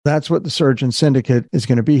That's what the Surgeon Syndicate is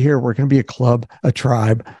going to be here. We're going to be a club, a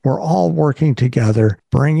tribe. We're all working together,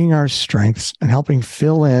 bringing our strengths and helping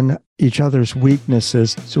fill in each other's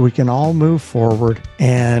weaknesses so we can all move forward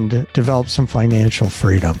and develop some financial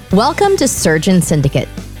freedom. Welcome to Surgeon Syndicate.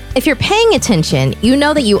 If you're paying attention, you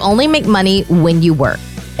know that you only make money when you work.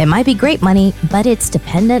 It might be great money, but it's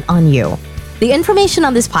dependent on you. The information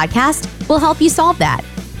on this podcast will help you solve that.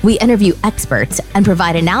 We interview experts and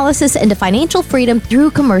provide analysis into financial freedom through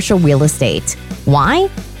commercial real estate. Why?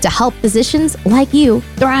 To help physicians like you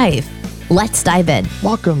thrive. Let's dive in.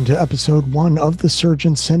 Welcome to episode 1 of the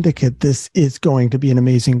Surgeon Syndicate. This is going to be an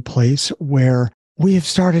amazing place where we have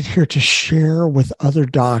started here to share with other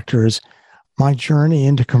doctors my journey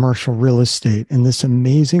into commercial real estate in this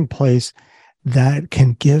amazing place that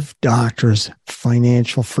can give doctors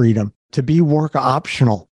financial freedom to be work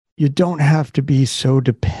optional. You don't have to be so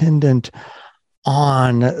dependent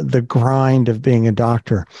on the grind of being a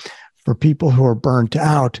doctor. For people who are burnt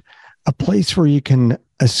out, a place where you can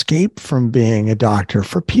escape from being a doctor.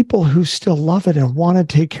 For people who still love it and want to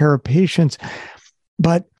take care of patients,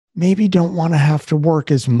 but maybe don't want to have to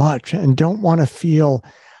work as much and don't want to feel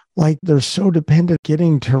like they're so dependent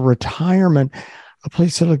getting to retirement, a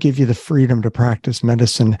place that'll give you the freedom to practice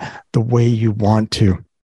medicine the way you want to.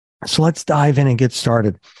 So let's dive in and get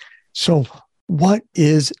started. So what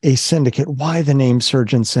is a syndicate? Why the name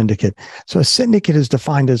Surgeon Syndicate? So a syndicate is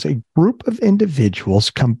defined as a group of individuals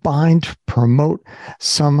combined to promote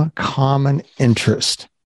some common interest.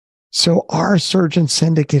 So our Surgeon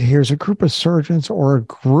Syndicate here is a group of surgeons or a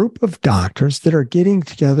group of doctors that are getting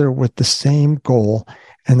together with the same goal,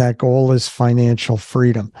 and that goal is financial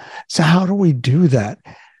freedom. So how do we do that?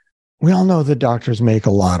 We all know that doctors make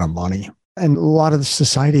a lot of money, and a lot of the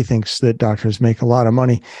society thinks that doctors make a lot of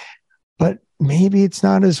money. But maybe it's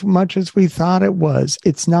not as much as we thought it was.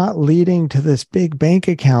 It's not leading to this big bank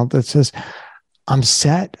account that says, I'm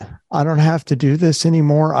set. I don't have to do this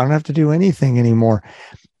anymore. I don't have to do anything anymore.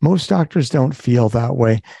 Most doctors don't feel that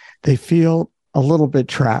way. They feel a little bit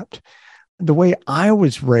trapped. The way I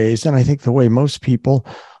was raised, and I think the way most people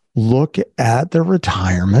look at their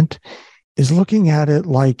retirement, is looking at it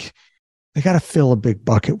like they got to fill a big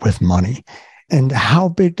bucket with money. And how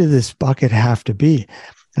big does this bucket have to be?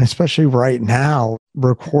 And especially right now,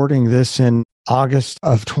 recording this in August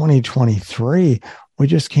of 2023, we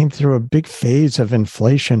just came through a big phase of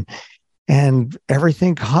inflation and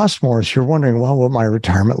everything costs more. So you're wondering, well, what my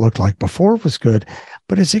retirement looked like before was good,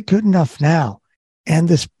 but is it good enough now? And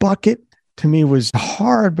this bucket to me was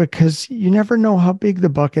hard because you never know how big the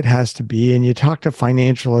bucket has to be. And you talk to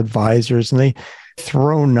financial advisors and they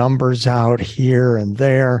throw numbers out here and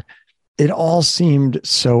there. It all seemed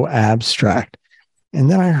so abstract. And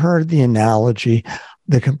then I heard the analogy,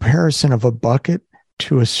 the comparison of a bucket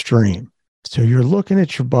to a stream. So you're looking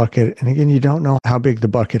at your bucket, and again, you don't know how big the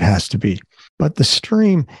bucket has to be. But the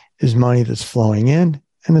stream is money that's flowing in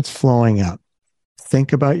and it's flowing out.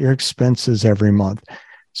 Think about your expenses every month.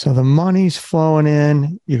 So the money's flowing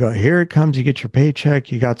in, you go, here it comes, you get your paycheck,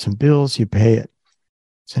 you got some bills, you pay it.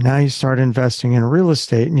 So now you start investing in real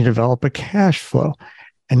estate and you develop a cash flow.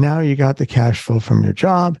 And now you got the cash flow from your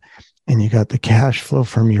job, and you got the cash flow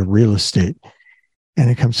from your real estate, and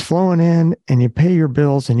it comes flowing in, and you pay your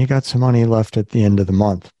bills, and you got some money left at the end of the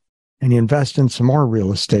month, and you invest in some more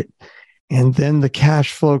real estate. And then the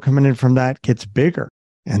cash flow coming in from that gets bigger,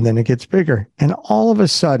 and then it gets bigger. And all of a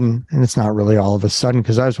sudden, and it's not really all of a sudden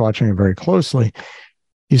because I was watching it very closely,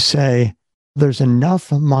 you say there's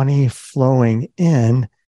enough money flowing in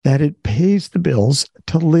that it pays the bills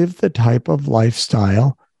to live the type of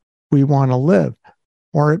lifestyle we want to live.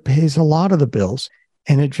 Or it pays a lot of the bills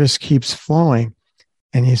and it just keeps flowing.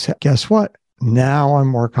 And he said, guess what? Now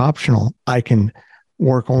I'm work optional. I can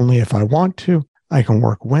work only if I want to. I can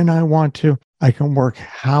work when I want to. I can work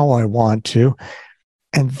how I want to.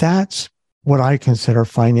 And that's what I consider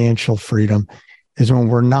financial freedom, is when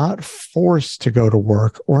we're not forced to go to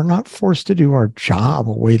work or not forced to do our job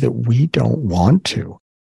a way that we don't want to.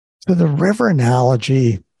 So the river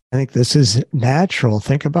analogy, I think this is natural.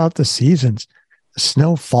 Think about the seasons.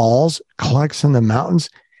 Snow falls, collects in the mountains,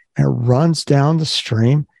 and it runs down the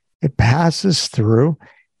stream. It passes through,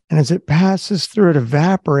 and as it passes through, it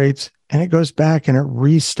evaporates, and it goes back and it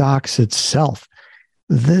restocks itself.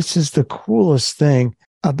 This is the coolest thing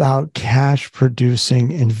about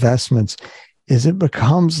cash-producing investments, is it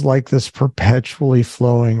becomes like this perpetually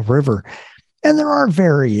flowing river. And there are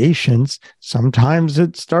variations. Sometimes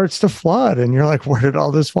it starts to flood and you're like, where did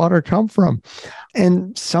all this water come from?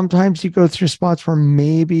 And sometimes you go through spots where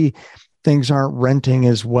maybe things aren't renting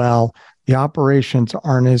as well. The operations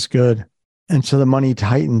aren't as good. And so the money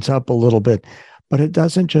tightens up a little bit. but it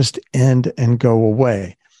doesn't just end and go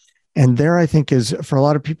away. And there, I think, is for a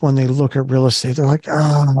lot of people, when they look at real estate, they're like,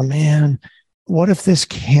 oh man, what if this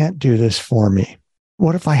can't do this for me?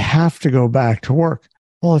 What if I have to go back to work?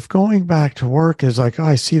 Well, if going back to work is like, oh,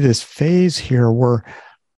 I see this phase here where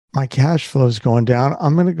my cash flow is going down,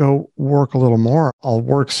 I'm going to go work a little more. I'll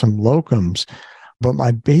work some locums, but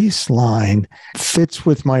my baseline fits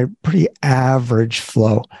with my pretty average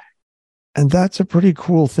flow. And that's a pretty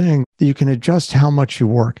cool thing. You can adjust how much you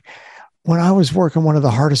work. When I was working, one of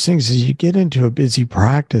the hardest things is you get into a busy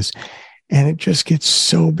practice and it just gets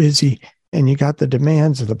so busy. And you got the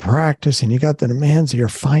demands of the practice and you got the demands of your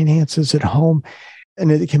finances at home.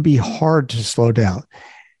 And it can be hard to slow down.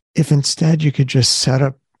 If instead you could just set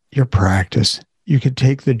up your practice, you could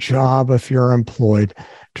take the job, if you're employed,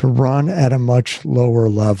 to run at a much lower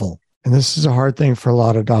level. And this is a hard thing for a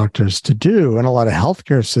lot of doctors to do and a lot of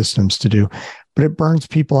healthcare systems to do, but it burns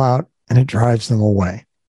people out and it drives them away.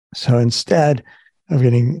 So instead of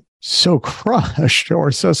getting so crushed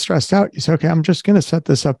or so stressed out, you say, okay, I'm just going to set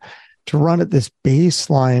this up to run at this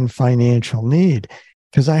baseline financial need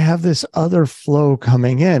because I have this other flow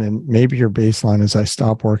coming in. And maybe your baseline is I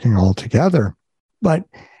stop working altogether. But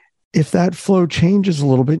if that flow changes a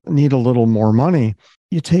little bit, need a little more money,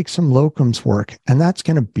 you take some locums work, and that's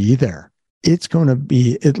going to be there. It's going to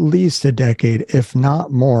be at least a decade, if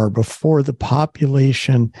not more, before the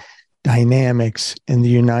population dynamics in the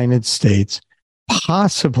United States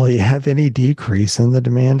possibly have any decrease in the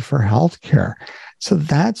demand for healthcare. So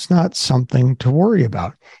that's not something to worry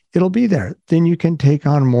about. It'll be there. Then you can take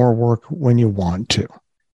on more work when you want to.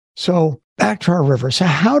 So back to our river. So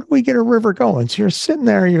how do we get a river going? So you're sitting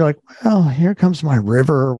there, you're like, well, here comes my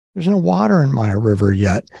river. There's no water in my river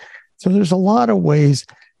yet. So there's a lot of ways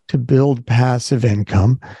to build passive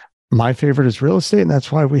income. My favorite is real estate, and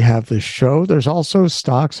that's why we have this show. There's also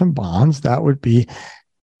stocks and bonds. That would be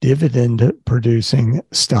dividend producing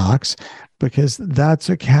stocks because that's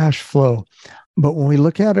a cash flow. But when we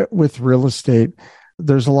look at it with real estate,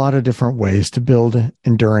 there's a lot of different ways to build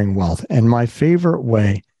enduring wealth. And my favorite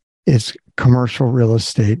way is commercial real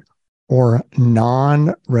estate or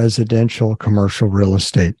non-residential commercial real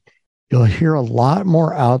estate. You'll hear a lot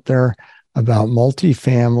more out there about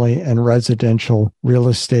multifamily and residential real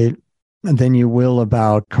estate than you will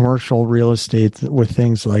about commercial real estate with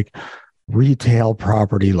things like retail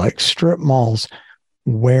property, like strip malls,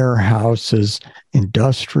 warehouses,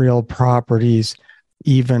 industrial properties,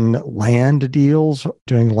 even land deals,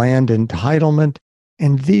 doing land entitlement.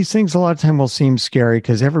 And these things a lot of time will seem scary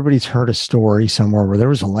because everybody's heard a story somewhere where there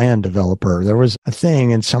was a land developer, there was a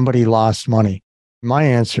thing and somebody lost money. My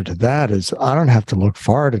answer to that is I don't have to look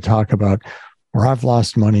far to talk about where I've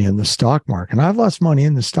lost money in the stock market. And I've lost money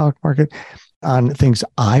in the stock market on things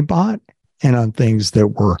I bought and on things that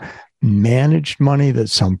were managed money that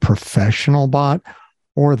some professional bought,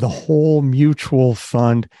 or the whole mutual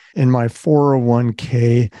fund in my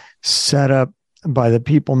 401k set up by the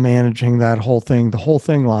people managing that whole thing. The whole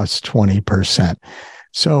thing lost 20%.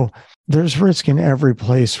 So there's risk in every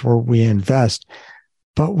place where we invest.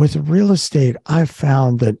 But with real estate, I've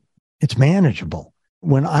found that it's manageable.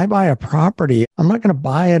 When I buy a property, I'm not going to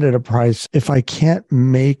buy it at a price if I can't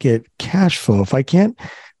make it cash flow, if I can't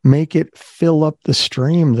make it fill up the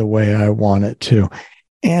stream the way I want it to.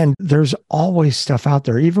 And there's always stuff out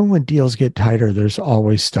there. Even when deals get tighter, there's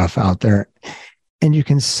always stuff out there. And you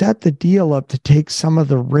can set the deal up to take some of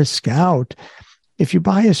the risk out. If you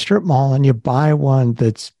buy a strip mall and you buy one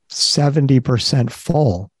that's 70%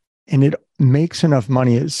 full, and it makes enough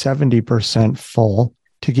money at 70% full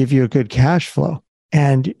to give you a good cash flow,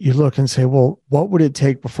 and you look and say, well, what would it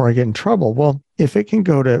take before I get in trouble? Well, if it can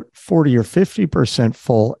go to 40 or 50%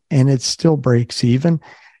 full and it still breaks even,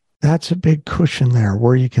 that's a big cushion there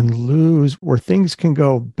where you can lose, where things can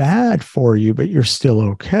go bad for you, but you're still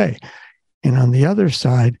okay. And on the other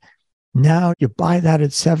side, now you buy that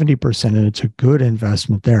at 70% and it's a good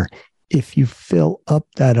investment there. If you fill up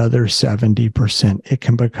that other 70%, it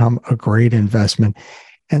can become a great investment.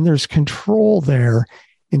 And there's control there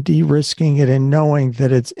in de-risking it and knowing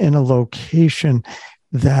that it's in a location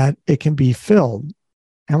that it can be filled.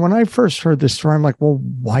 And when I first heard this story, I'm like, well,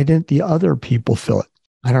 why didn't the other people fill it?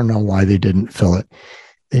 I don't know why they didn't fill it.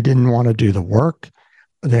 They didn't want to do the work.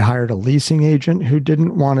 They hired a leasing agent who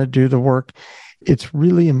didn't want to do the work. It's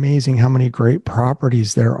really amazing how many great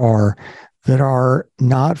properties there are that are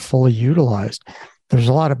not fully utilized. There's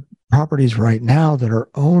a lot of properties right now that are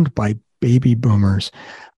owned by baby boomers.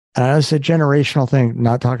 It's a generational thing,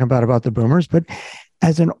 not talking about the boomers, but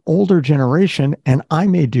as an older generation, and I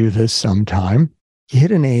may do this sometime, you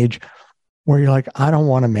hit an age where you're like, I don't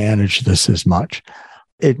want to manage this as much.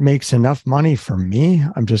 it makes enough money for me.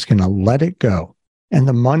 I'm just going to let it go. And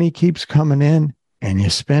the money keeps coming in and you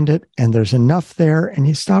spend it and there's enough there and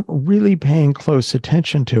you stop really paying close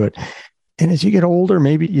attention to it. And as you get older,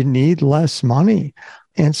 maybe you need less money.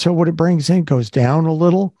 And so what it brings in goes down a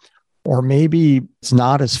little, or maybe it's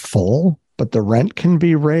not as full, but the rent can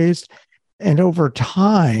be raised. And over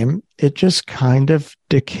time, it just kind of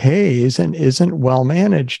decays and isn't well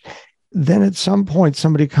managed. Then at some point,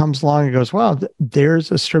 somebody comes along and goes, wow,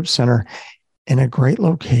 there's a strip center in a great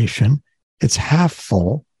location. It's half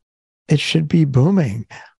full. It should be booming.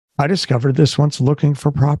 I discovered this once looking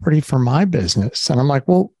for property for my business. And I'm like,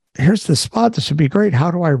 well, here's the spot. This would be great.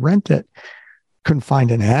 How do I rent it? Couldn't find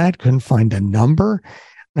an ad, couldn't find a number.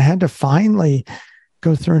 I had to finally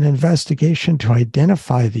go through an investigation to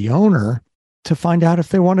identify the owner to find out if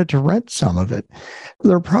they wanted to rent some of it.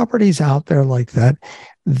 There are properties out there like that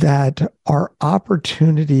that are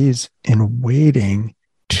opportunities in waiting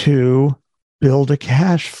to build a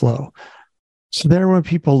cash flow. So there, when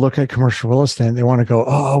people look at commercial real estate, they want to go,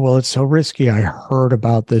 oh, well, it's so risky. I heard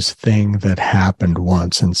about this thing that happened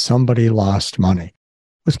once and somebody lost money.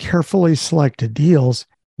 With carefully selected deals,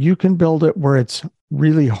 you can build it where it's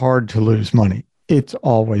really hard to lose money. It's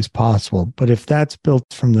always possible. But if that's built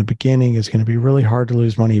from the beginning, is going to be really hard to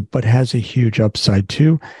lose money, but has a huge upside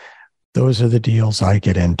too. Those are the deals I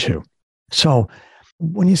get into. So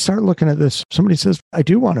when you start looking at this, somebody says, I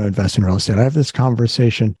do want to invest in real estate. I have this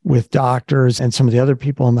conversation with doctors and some of the other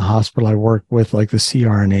people in the hospital I work with, like the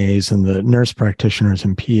CRNAs and the nurse practitioners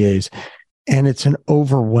and PAs. And it's an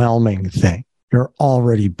overwhelming thing. You're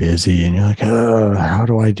already busy and you're like, oh, how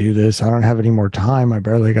do I do this? I don't have any more time. I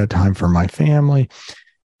barely got time for my family.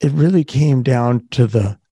 It really came down to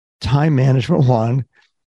the time management, one.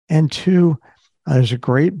 And two, there's a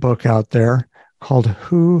great book out there called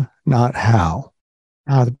Who, Not How.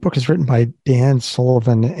 The book is written by Dan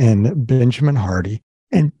Sullivan and Benjamin Hardy.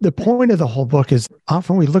 And the point of the whole book is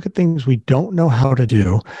often we look at things we don't know how to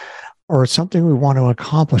do or something we want to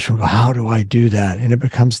accomplish and go, how do I do that? And it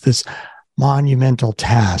becomes this monumental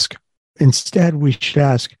task. Instead, we should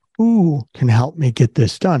ask, who can help me get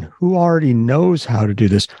this done? Who already knows how to do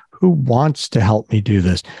this? Who wants to help me do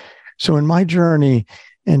this? So in my journey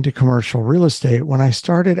into commercial real estate, when I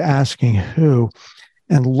started asking who,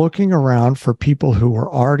 and looking around for people who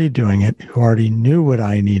were already doing it, who already knew what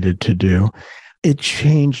I needed to do, it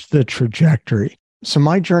changed the trajectory. So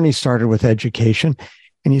my journey started with education,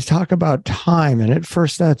 and you talk about time, and at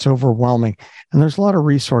first that's overwhelming. And there's a lot of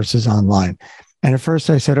resources online. And at first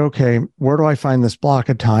I said, okay, where do I find this block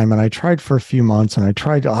of time? And I tried for a few months, and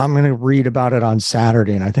I'm going to read about it on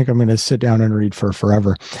Saturday, and I think I'm going to sit down and read for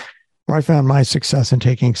forever. Where I found my success in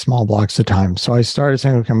taking small blocks of time. So I started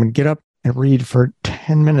saying, okay, I'm going to get up and read for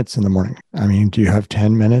 10 minutes in the morning. I mean, do you have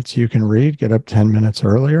 10 minutes you can read? Get up 10 minutes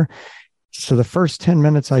earlier. So the first 10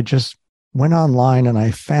 minutes, I just went online and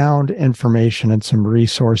I found information and some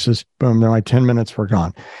resources. Boom, then my 10 minutes were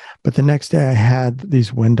gone. But the next day I had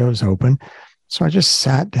these windows open. So I just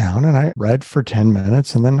sat down and I read for 10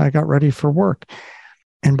 minutes and then I got ready for work.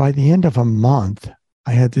 And by the end of a month,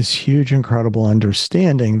 I had this huge, incredible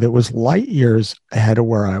understanding that was light years ahead of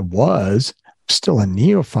where I was. Still a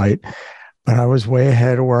neophyte, but I was way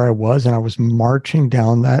ahead of where I was, and I was marching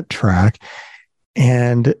down that track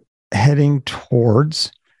and heading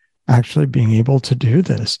towards actually being able to do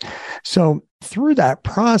this. So through that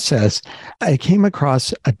process, I came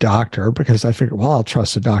across a doctor because I figured, well, I'll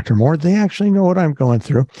trust a doctor more. They actually know what I'm going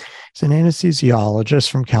through. He's an anesthesiologist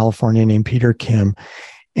from California named Peter Kim.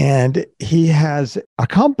 And he has a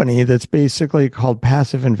company that's basically called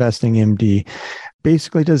Passive Investing MD,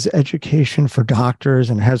 basically does education for doctors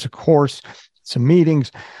and has a course, some meetings.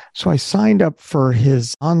 So I signed up for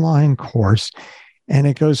his online course and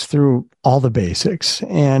it goes through all the basics.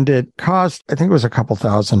 And it cost, I think it was a couple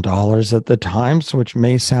 $1,000s at the time, so which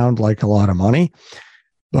may sound like a lot of money.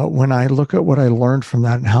 But when I look at what I learned from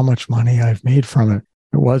that and how much money I've made from it,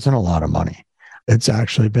 it wasn't a lot of money. It's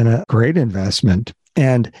actually been a great investment.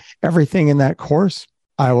 And everything in that course,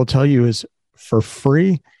 I will tell you, is for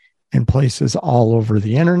free in places all over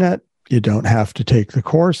the internet. You don't have to take the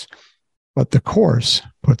course, but the course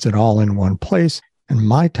puts it all in one place. And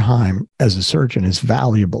my time as a surgeon is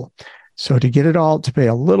valuable. So to get it all, to pay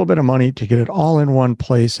a little bit of money, to get it all in one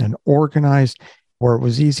place and organized where it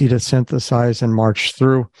was easy to synthesize and march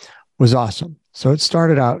through was awesome. So it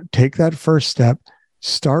started out, take that first step,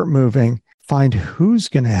 start moving, find who's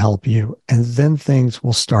going to help you, and then things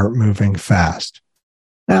will start moving fast.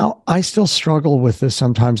 Now, I still struggle with this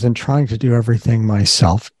sometimes in trying to do everything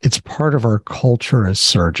myself. It's part of our culture as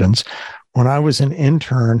surgeons. When I was an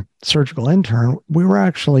intern, surgical intern, we were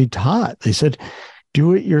actually taught, they said,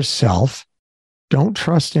 do it yourself. Don't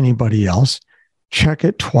trust anybody else. Check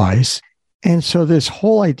it twice. And so this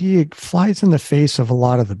whole idea flies in the face of a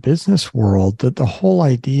lot of the business world, that the whole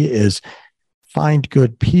idea is find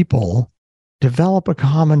good people, develop a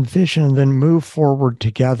common vision, and then move forward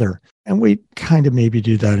together. And we kind of maybe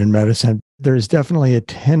do that in medicine. There's definitely a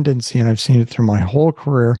tendency, and I've seen it through my whole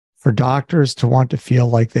career, for doctors to want to feel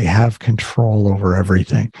like they have control over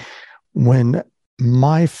everything. When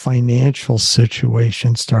my financial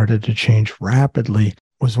situation started to change rapidly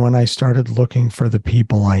was when I started looking for the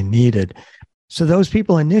people I needed. So those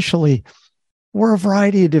people initially were a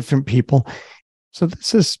variety of different people. So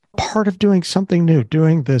this is part of doing something new.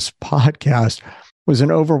 Doing this podcast was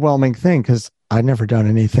an overwhelming thing because I'd never done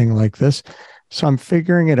anything like this. So I'm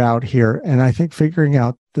figuring it out here. And I think figuring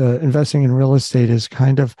out the investing in real estate is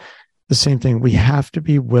kind of the same thing. We have to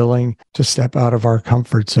be willing to step out of our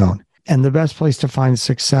comfort zone. And the best place to find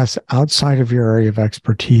success outside of your area of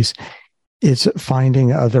expertise is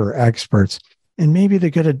finding other experts. And maybe the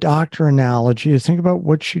good doctor analogy is think about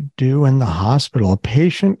what you do in the hospital. A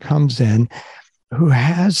patient comes in who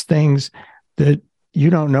has things that you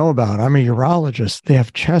don't know about. I'm a urologist. They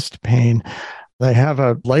have chest pain. They have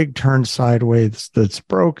a leg turned sideways that's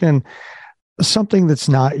broken, something that's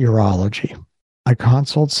not urology. I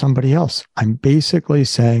consult somebody else. I'm basically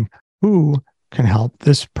saying, who can help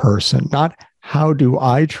this person? Not how do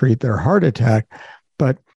I treat their heart attack,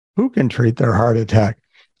 but who can treat their heart attack?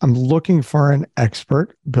 I'm looking for an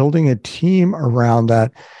expert, building a team around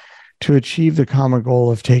that to achieve the common goal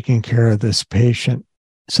of taking care of this patient.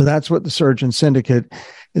 So that's what the Surgeon Syndicate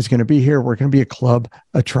is going to be here. We're going to be a club,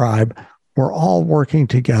 a tribe. We're all working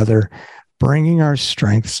together, bringing our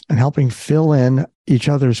strengths and helping fill in each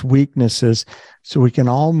other's weaknesses so we can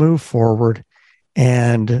all move forward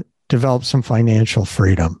and develop some financial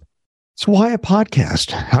freedom. So why a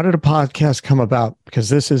podcast? How did a podcast come about? Because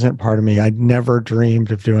this isn't part of me. I'd never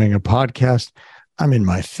dreamed of doing a podcast. I'm in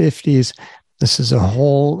my 50s. This is a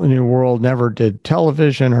whole new world. Never did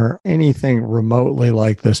television or anything remotely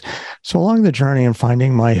like this. So along the journey in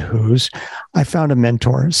finding my who's, I found a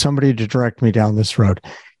mentor, somebody to direct me down this road.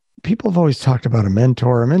 People have always talked about a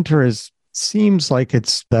mentor. A mentor seems like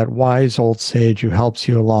it's that wise old sage who helps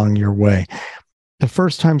you along your way. The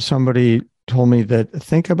first time somebody told me that,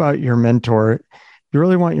 think about your mentor, you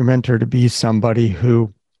really want your mentor to be somebody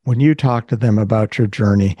who, when you talk to them about your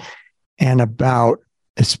journey and about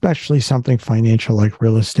especially something financial like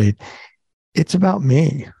real estate, it's about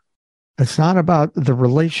me. It's not about the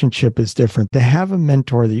relationship is different. To have a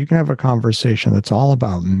mentor that you can have a conversation that's all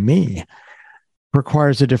about me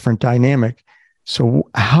requires a different dynamic. So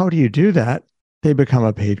how do you do that? They become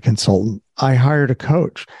a paid consultant. I hired a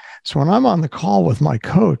coach. So when I'm on the call with my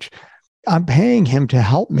coach, I'm paying him to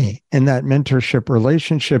help me in that mentorship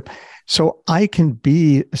relationship so I can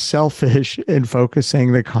be selfish in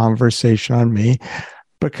focusing the conversation on me,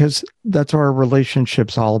 because that's what our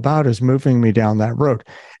relationship's all about, is moving me down that road.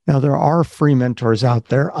 Now, there are free mentors out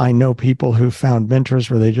there. I know people who found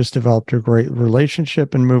mentors where they just developed a great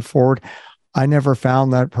relationship and moved forward. I never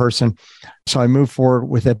found that person. So I moved forward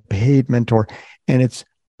with a paid mentor, and it's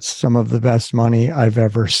some of the best money I've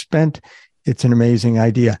ever spent. It's an amazing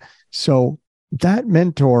idea. So that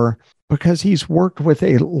mentor, because he's worked with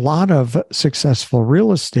a lot of successful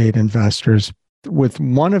real estate investors, with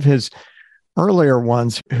one of his earlier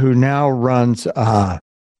ones who now runs a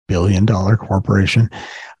billion-dollar corporation.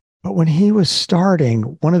 But when he was starting,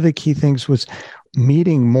 one of the key things was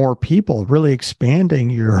meeting more people, really expanding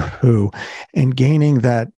your who and gaining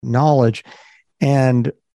that knowledge.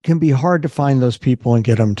 And can be hard to find those people and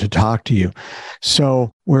get them to talk to you.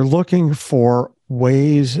 So we're looking for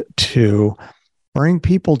ways to bring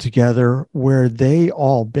people together where they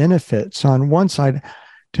all benefit. So on one side,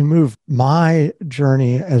 to move my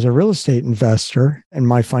journey as a real estate investor and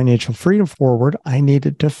my financial freedom forward, I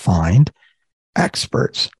needed to find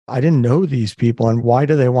experts. I didn't know these people, and why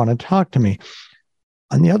do they want to talk to me?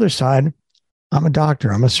 On the other side, I'm a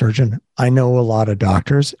doctor. I'm a surgeon. I know a lot of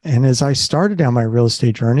doctors. And as I started down my real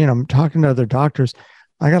estate journey and I'm talking to other doctors,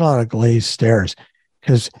 I got a lot of glazed stares,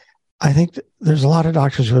 because I think there's a lot of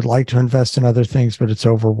doctors who would like to invest in other things, but it's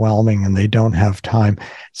overwhelming and they don't have time.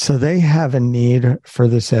 So they have a need for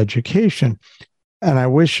this education. And I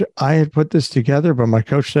wish I had put this together, but my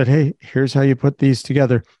coach said, hey, here's how you put these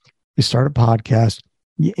together. You start a podcast,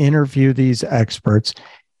 you interview these experts,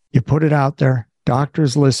 you put it out there,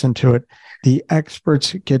 doctors listen to it. The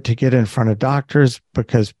experts get in front of doctors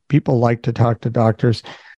because people like to talk to doctors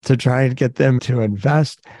to try and get them to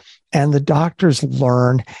invest. And the doctors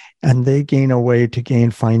learn and they gain a way to gain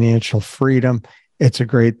financial freedom. It's a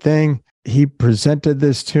great thing. He presented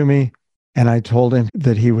this to me. And I told him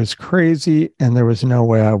that he was crazy and there was no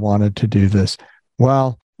way I wanted to do this.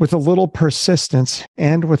 Well, with a little persistence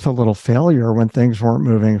and with a little failure when things weren't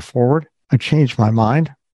moving forward, I changed my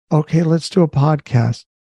mind. Okay, let's do a podcast.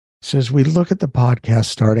 So as we look at the podcast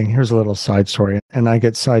starting, here's a little side story, and I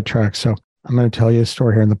get sidetracked. So I'm going to tell you a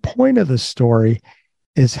story here. And the point of the story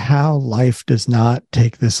is how life does not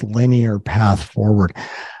take this linear path forward.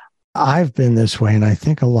 I've been this way, and I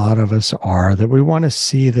think a lot of us are, that we want to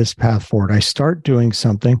see this path forward. I start doing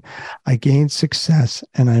something, I gain success,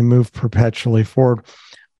 and I move perpetually forward.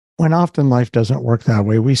 When often life doesn't work that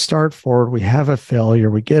way. We start forward, we have a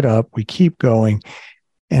failure, we get up, we keep going,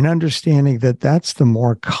 and understanding that that's the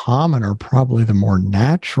more common or probably the more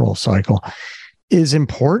natural cycle is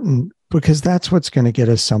important because that's what's going to get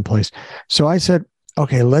us someplace. So I said,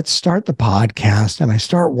 okay, let's start the podcast. And I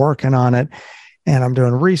start working on it. And I'm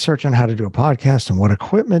doing research on how to do a podcast and what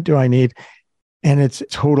equipment do I need. And it's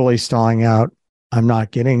totally stalling out. I'm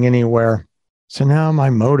not getting anywhere. So now my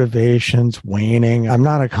motivation's waning. I'm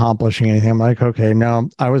not accomplishing anything. I'm like, okay, no,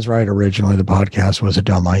 I was right originally. The podcast was a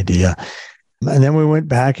dumb idea. And then we went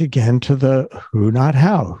back again to the who, not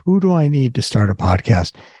how. Who do I need to start a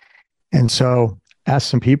podcast? And so asked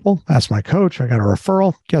some people, asked my coach. I got a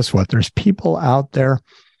referral. Guess what? There's people out there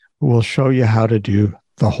who will show you how to do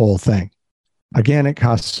the whole thing. Again, it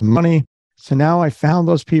costs some money. So now I found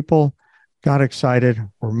those people, got excited.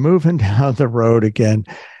 We're moving down the road again.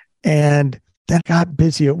 And then got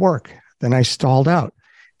busy at work. Then I stalled out.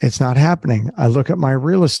 It's not happening. I look at my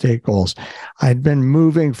real estate goals. I'd been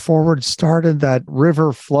moving forward, started that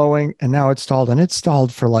river flowing, and now it's stalled. And it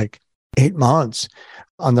stalled for like 8 months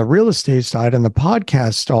on the real estate side, and the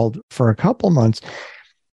podcast stalled for a couple months.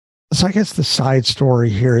 So I guess the side story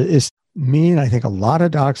here is me, and I think a lot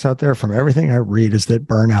of docs out there, from everything I read, is that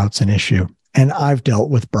burnout's an issue. And I've dealt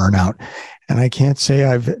with burnout. And I can't say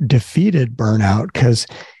I've defeated burnout because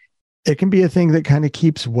it can be a thing that kind of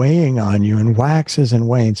keeps weighing on you and waxes and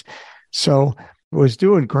wanes. So I was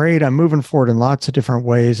doing great. I'm moving forward in lots of different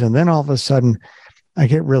ways. And then all of a sudden, I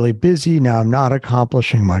get really busy. Now I'm not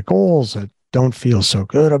accomplishing my goals. I don't feel so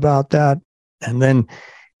good about that. And then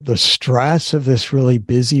the stress of this really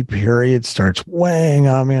busy period starts weighing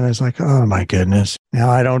on me. And I was like, oh my goodness, now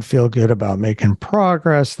I don't feel good about making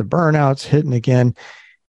progress. The burnout's hitting again.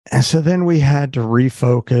 And so then we had to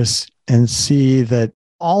refocus and see that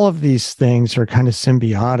all of these things are kind of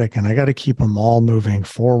symbiotic and I got to keep them all moving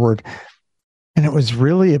forward. And it was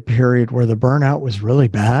really a period where the burnout was really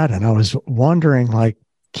bad. And I was wondering, like,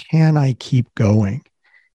 can I keep going?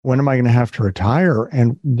 When am I going to have to retire?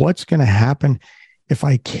 And what's going to happen if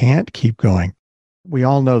I can't keep going? We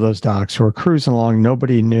all know those docs who are cruising along.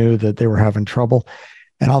 Nobody knew that they were having trouble.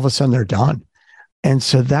 And all of a sudden they're done. And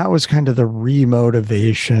so that was kind of the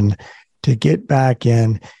remotivation to get back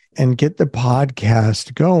in and get the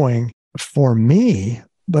podcast going for me.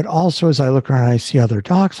 But also as I look around, I see other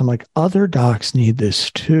docs. I'm like, other docs need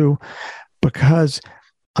this too, because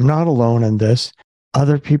I'm not alone in this.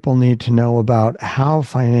 Other people need to know about how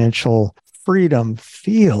financial freedom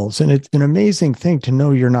feels. And it's an amazing thing to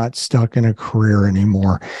know you're not stuck in a career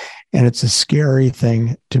anymore. And it's a scary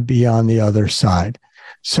thing to be on the other side.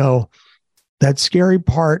 So that scary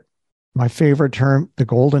part, my favorite term, the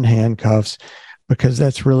golden handcuffs, because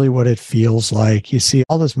that's really what it feels like. You see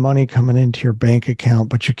all this money coming into your bank account,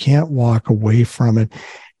 but you can't walk away from it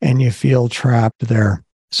and you feel trapped there.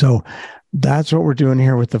 So that's what we're doing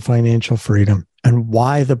here with the financial freedom and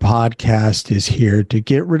why the podcast is here to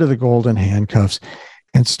get rid of the golden handcuffs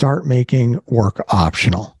and start making work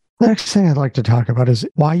optional. Next thing I'd like to talk about is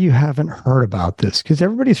why you haven't heard about this, because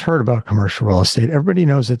everybody's heard about commercial real estate. Everybody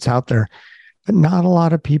knows it's out there, but not a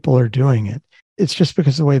lot of people are doing it. It's just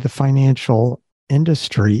because of the way the financial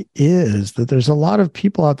industry is that there's a lot of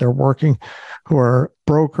people out there working who are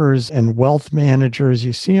brokers and wealth managers.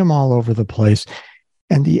 You see them all over the place.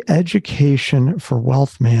 And the education for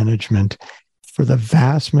wealth management for the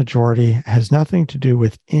vast majority has nothing to do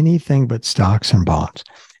with anything but stocks and bonds.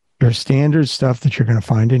 There's standard stuff that you're going to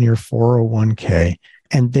find in your 401k,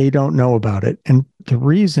 and they don't know about it. And the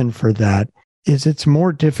reason for that is it's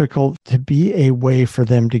more difficult to be a way for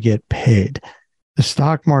them to get paid. The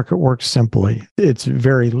stock market works simply. It's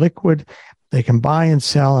very liquid. They can buy and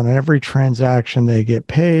sell, and every transaction they get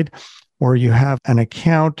paid, or you have an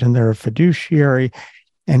account and they're a fiduciary.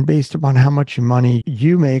 And based upon how much money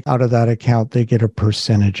you make out of that account, they get a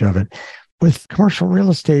percentage of it. With commercial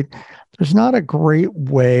real estate, there's not a great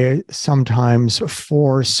way sometimes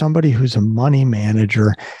for somebody who's a money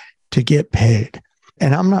manager to get paid.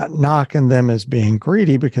 And I'm not knocking them as being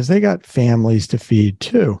greedy because they got families to feed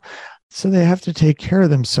too. So they have to take care of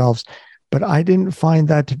themselves. But I didn't find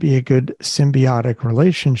that to be a good symbiotic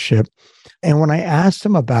relationship. And when I asked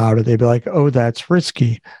them about it, they'd be like, oh, that's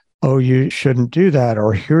risky. Oh, you shouldn't do that.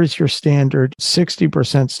 Or here's your standard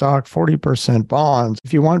 60% stock, 40% bonds.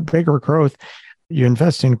 If you want bigger growth, you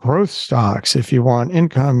invest in growth stocks. If you want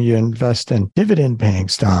income, you invest in dividend paying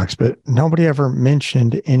stocks. But nobody ever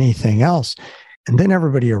mentioned anything else. And then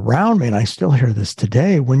everybody around me, and I still hear this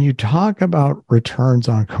today, when you talk about returns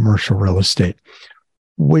on commercial real estate,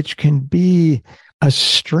 which can be a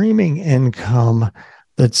streaming income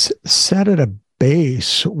that's set at a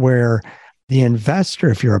base where the investor,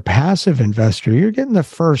 if you're a passive investor, you're getting the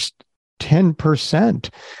first 10%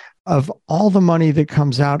 of all the money that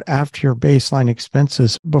comes out after your baseline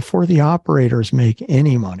expenses before the operators make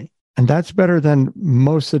any money. And that's better than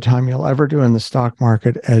most of the time you'll ever do in the stock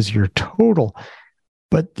market as your total.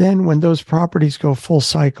 But then when those properties go full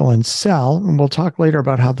cycle and sell, and we'll talk later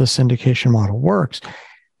about how the syndication model works,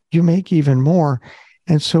 you make even more.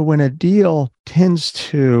 And so when a deal tends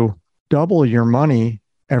to double your money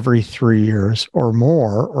every 3 years or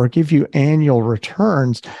more, or give you annual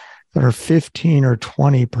returns that are 15 or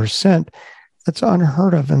 20%, that's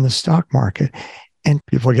unheard of in the stock market. And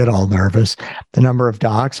people get all nervous. The number of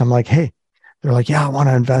docs, I'm like, hey, they're like, yeah, I want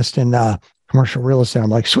to invest in commercial real estate. I'm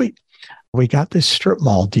like, sweet. We got this strip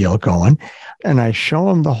mall deal going. And I show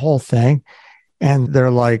them the whole thing. And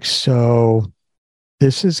they're like, so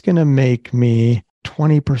this is going to make me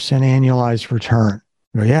 20% annualized return.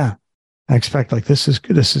 I go, yeah. I expect like, this is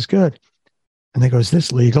good. This is good. And they go, is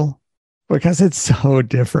this legal? Because it's so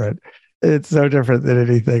different. It's so different than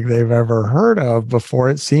anything they've ever heard of before.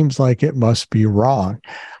 It seems like it must be wrong.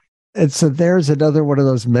 And so there's another one of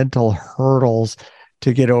those mental hurdles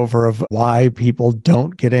to get over of why people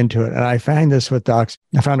don't get into it. And I find this with docs.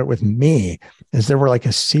 I found it with me, is there were like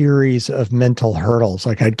a series of mental hurdles.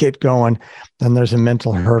 Like I'd get going, then there's a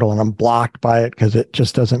mental hurdle and I'm blocked by it because it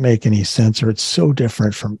just doesn't make any sense or it's so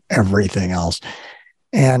different from everything else.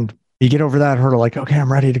 And you get over that hurdle, like, okay,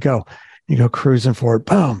 I'm ready to go. You go cruising forward,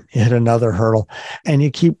 boom, you hit another hurdle and you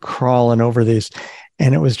keep crawling over these.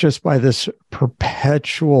 And it was just by this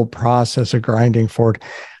perpetual process of grinding forward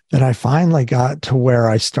that I finally got to where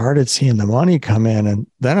I started seeing the money come in. And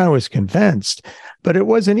then I was convinced, but it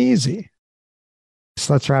wasn't easy.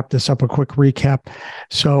 So let's wrap this up, a quick recap.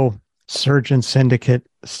 So Surgeon Syndicate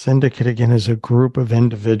again is a group of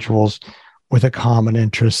individuals with a common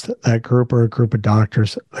interest. That group or a group of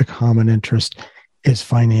doctors, the common interest is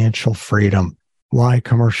financial freedom. Why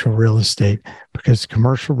commercial real estate? Because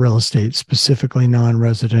commercial real estate, specifically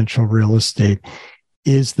non-residential real estate,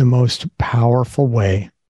 is the most powerful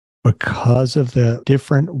way because of the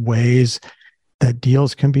different ways that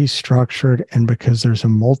deals can be structured and because there's a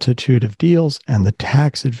multitude of deals and the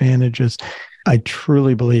tax advantages. I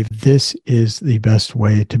truly believe this is the best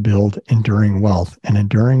way to build enduring wealth. And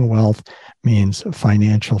enduring wealth means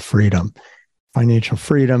financial freedom. Financial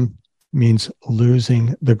freedom means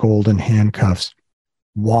losing the golden handcuffs.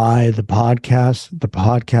 Why the podcast? The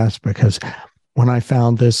podcast, because when I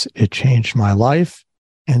found this, it changed my life.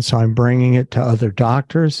 And so I'm bringing it to other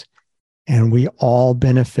doctors. And we all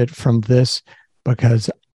benefit from this because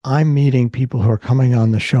I'm meeting people who are coming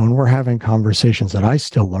on the show and we're having conversations that I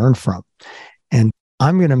still learn from. And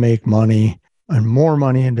I'm going to make money and more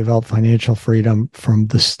money and develop financial freedom from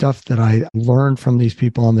the stuff that I learned from these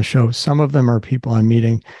people on the show. Some of them are people I'm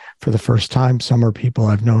meeting for the first time. Some are people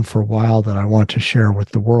I've known for a while that I want to share with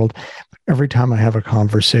the world. Every time I have a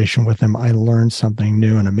conversation with them, I learn something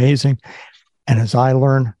new and amazing. And as I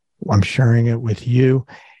learn, I'm sharing it with you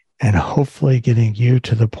and hopefully getting you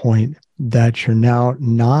to the point that you're now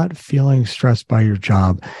not feeling stressed by your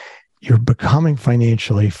job. You're becoming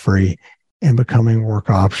financially free and becoming work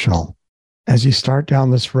optional. As you start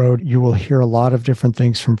down this road, you will hear a lot of different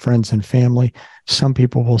things from friends and family. Some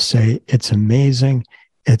people will say, it's amazing.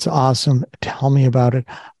 It's awesome. Tell me about it.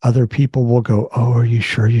 Other people will go, oh, are you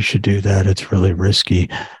sure you should do that? It's really risky.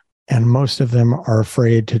 And most of them are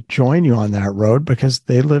afraid to join you on that road because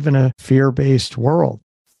they live in a fear-based world.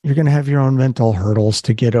 You're going to have your own mental hurdles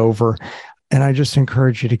to get over. And I just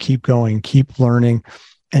encourage you to keep going, keep learning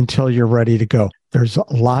until you're ready to go. There's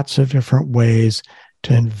lots of different ways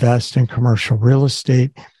to invest in commercial real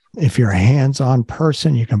estate. If you're a hands-on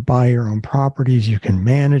person, you can buy your own properties, you can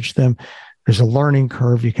manage them. There's a learning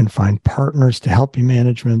curve. You can find partners to help you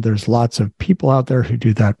manage them. There's lots of people out there who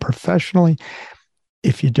do that professionally.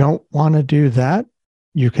 If you don't want to do that,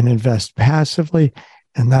 you can invest passively,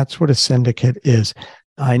 and that's what a syndicate is.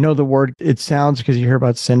 I know the word, it sounds, because you hear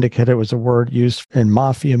about syndicate, it was a word used in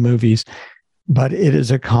mafia movies, but it is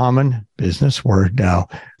a common business word now.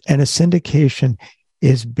 And a syndication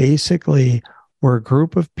is basically where a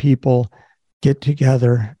group of people get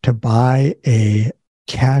together to buy a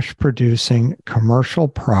cash-producing commercial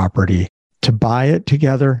property, to buy it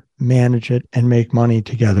together, manage it, and make money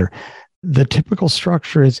together. The typical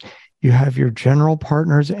structure is you have your general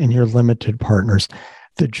partners and your limited partners.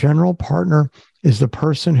 The general partner is the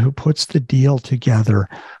person who puts the deal together,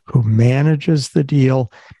 who manages the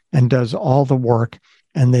deal and does all the work,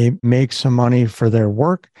 and they make some money for their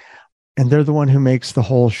work, and they're the one who makes the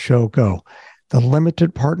whole show go. The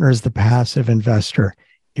limited partner is the passive investor.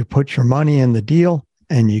 You put your money in the deal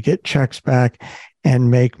and you get checks back and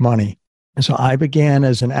make money. So I began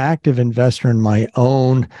as an active investor in my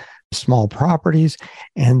own small properties.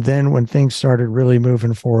 And then when things started really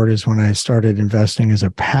moving forward is when I started investing as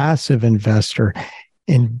a passive investor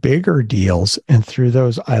in bigger deals. And through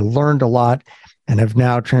those, I learned a lot and have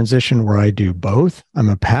now transitioned where I do both. I'm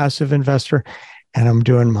a passive investor and I'm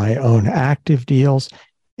doing my own active deals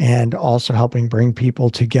and also helping bring people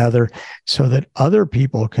together so that other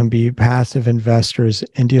people can be passive investors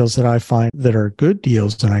in deals that I find that are good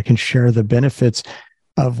deals, and I can share the benefits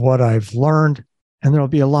of what I've learned. And there'll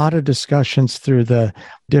be a lot of discussions through the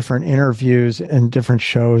different interviews and different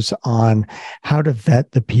shows on how to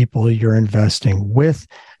vet the people you're investing with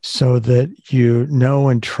so that you know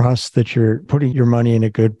and trust that you're putting your money in a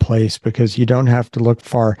good place, because you don't have to look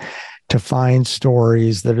far to find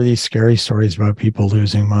stories that are these scary stories about people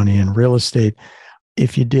losing money in real estate.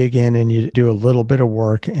 If you dig in and you do a little bit of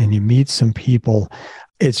work and you meet some people,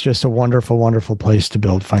 it's just a wonderful, wonderful place to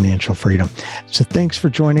build financial freedom. So thanks for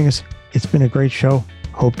joining us. It's been a great show.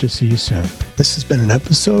 Hope to see you soon. This has been an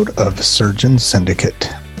episode of Surgeon Syndicate.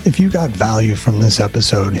 If you got value from this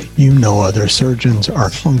episode, you know other surgeons are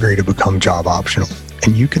hungry to become job optional,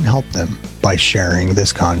 and you can help them by sharing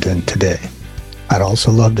this content today. I'd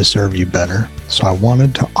also love to serve you better, so I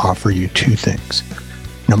wanted to offer you two things.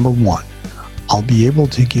 Number one, I'll be able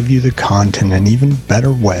to give you the content in an even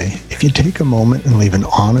better way if you take a moment and leave an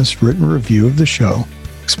honest written review of the show,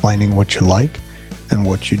 explaining what you like and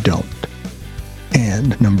what you don't.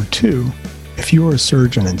 And number two, if you are a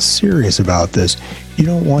surgeon and serious about this, you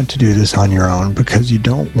don't want to do this on your own because you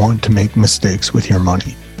don't want to make mistakes with your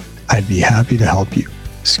money. I'd be happy to help you.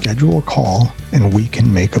 Schedule a call and we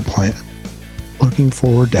can make a plan. Looking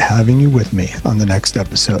forward to having you with me on the next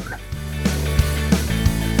episode.